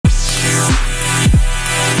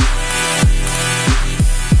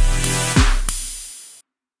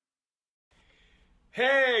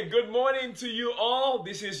Good morning to you all.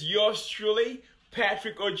 This is yours truly,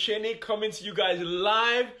 Patrick Ocheni, coming to you guys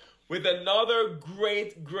live with another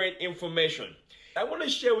great information. I want to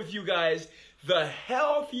share with you guys the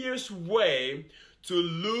healthiest way to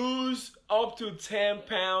lose up to 10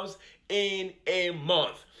 pounds in a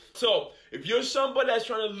month. So if you're somebody that's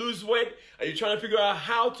trying to lose weight and you're trying to figure out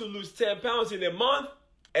how to lose 10 pounds in a month,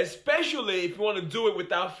 especially if you want to do it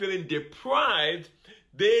without feeling deprived,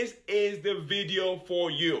 this is the video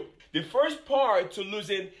for you. The first part to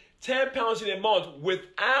losing 10 pounds in a month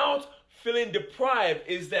without feeling deprived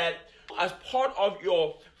is that as part of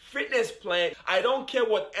your fitness plan, I don't care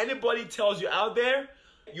what anybody tells you out there,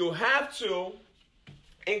 you have to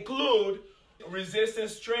include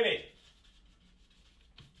resistance training.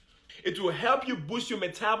 It will help you boost your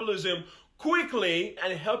metabolism quickly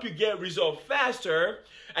and help you get results faster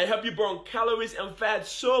and help you burn calories and fat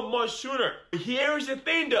so much sooner. Here's the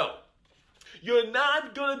thing though. You're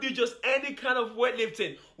not going to do just any kind of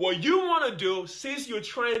weightlifting. What you want to do, since you're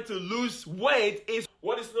trying to lose weight, is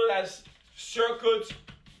what is known as circuit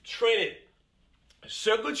training.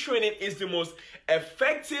 Circuit training is the most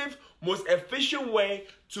effective, most efficient way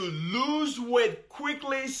to lose weight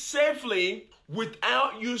quickly, safely,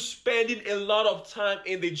 without you spending a lot of time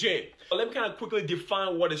in the gym. Let me kind of quickly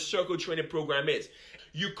define what a circuit training program is.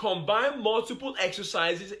 You combine multiple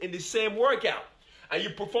exercises in the same workout and you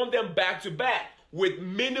perform them back to back with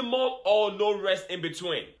minimal or no rest in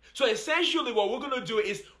between. So essentially what we're going to do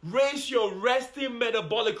is raise your resting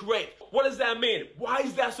metabolic rate. What does that mean? Why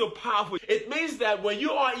is that so powerful? It means that when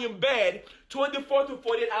you are in bed 24 to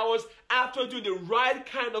 48 hours after doing the right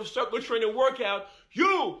kind of circuit training workout,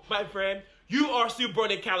 you, my friend, you are still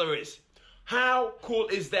burning calories. How cool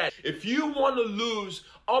is that? If you want to lose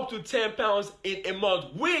up to 10 pounds in a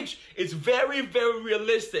month, which is very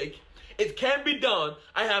realistic, it can be done.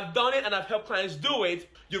 I have done it and I've helped clients do it.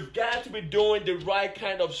 You've got to be doing the right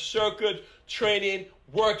kind of circuit training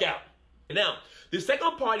workout. Now, the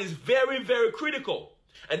second part is very critical.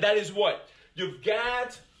 And that is what? You've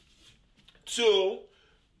got to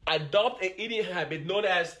adopt an eating habit known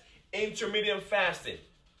as intermittent fasting.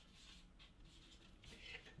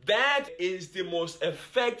 That is the most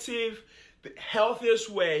effective, the healthiest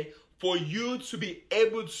way for you to be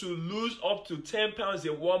able to lose up to 10 pounds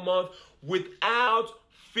in 1 month without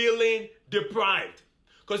feeling deprived.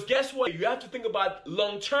 Because guess what? You have to think about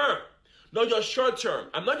long term, not just short term.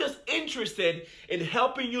 I'm not just interested in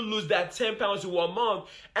helping you lose that 10 pounds in 1 month.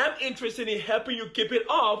 I'm interested in helping you keep it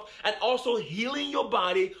off and also healing your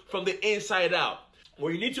body from the inside out.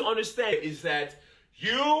 What you need to understand is that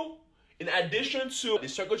you, in addition to the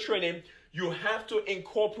circuit training, you have to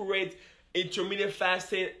incorporate intermittent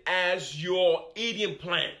fasting as your eating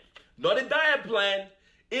plan. Not a diet plan,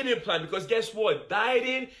 eating plan. Because guess what?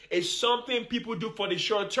 Dieting is something people do for the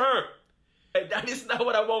short term. That is not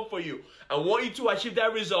what I want for you. I want you to achieve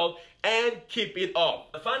that result and keep it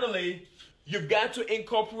up. And finally, you've got to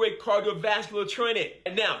incorporate cardiovascular training.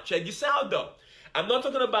 And now, check this out though. I'm not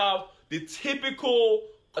talking about the typical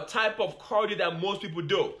type of cardio that most people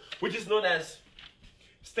do, which is known as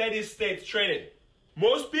steady state training.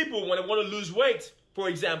 Most people, when they want to lose weight, for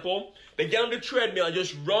example, they get on the treadmill and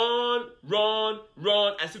just run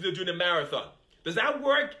as if they're doing a marathon. Does that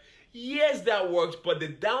work? Yes, that works, but the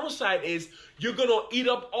downside is you're going to eat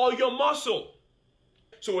up all your muscle.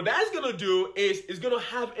 So what that's going to do is it's going to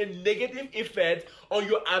have a negative effect on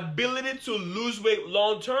your ability to lose weight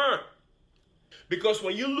long term. Because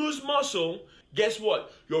when you lose muscle, guess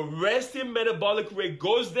what? Your resting metabolic rate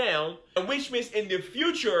goes down, and which means in the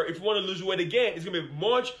future, if you want to lose weight again, it's going to be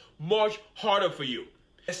much harder for you.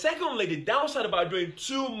 And secondly, the downside about doing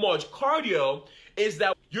too much cardio is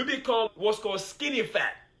that you become what's called skinny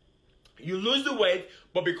fat. You lose the weight,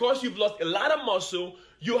 but because you've lost a lot of muscle,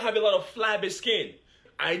 you have a lot of flabby skin.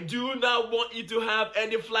 I do not want you to have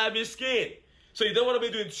any flabby skin. So you don't want to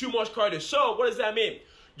be doing too much cardio. So what does that mean?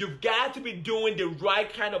 You've got to be doing the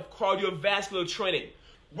right kind of cardiovascular training,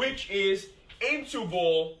 which is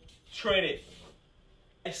interval training.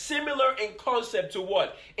 Similar in concept to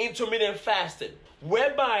what? Intermittent fasting,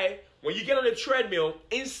 whereby when you get on the treadmill,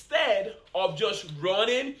 instead of just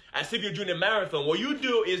running as if you're doing a marathon, what you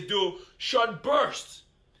do is do short bursts.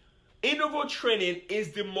 Interval training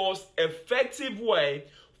is the most effective way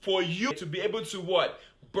for you to be able to what?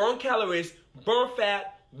 Burn calories, burn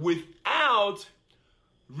fat without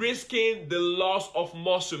risking the loss of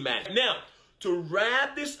muscle mass. Now, to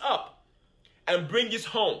wrap this up and bring this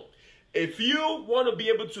home, if you want to be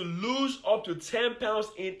able to lose up to 10 pounds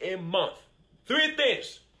in a month, 3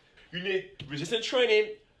 things. You need resistance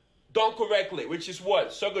training done correctly, which is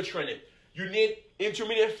what? Circuit training. You need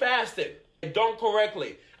intermittent fasting. done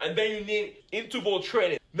correctly. And then you need interval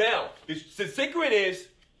training. Now, the secret is,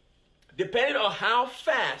 depending on how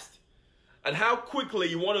fast and how quickly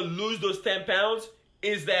you want to lose those 10 pounds,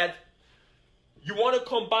 is that you want to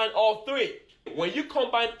combine all three. When you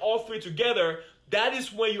combine all three together, that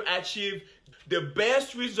is when you achieve the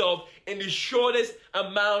best result in the shortest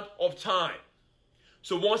amount of time.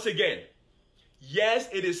 So once again, yes,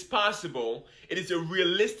 it is possible. It is a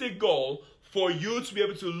realistic goal for you to be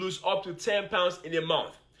able to lose up to 10 pounds in a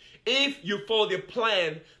month if you follow the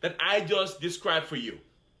plan that I just described for you.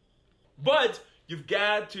 But you've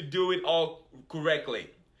got to do it all correctly.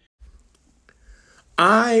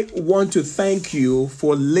 I want to thank you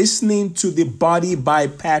for listening to the Body by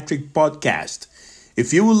Patrick podcast.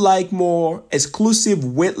 If you would like more exclusive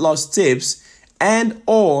weight loss tips and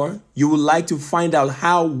or you would like to find out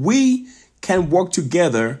how we can work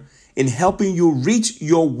together in helping you reach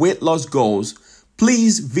your weight loss goals,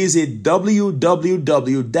 please visit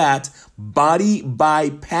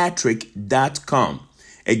www.bodybypatrick.com.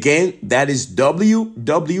 Again, that is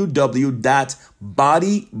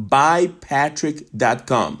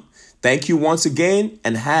www.bodybypatrick.com. Thank you once again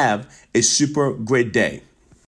and have a super great day.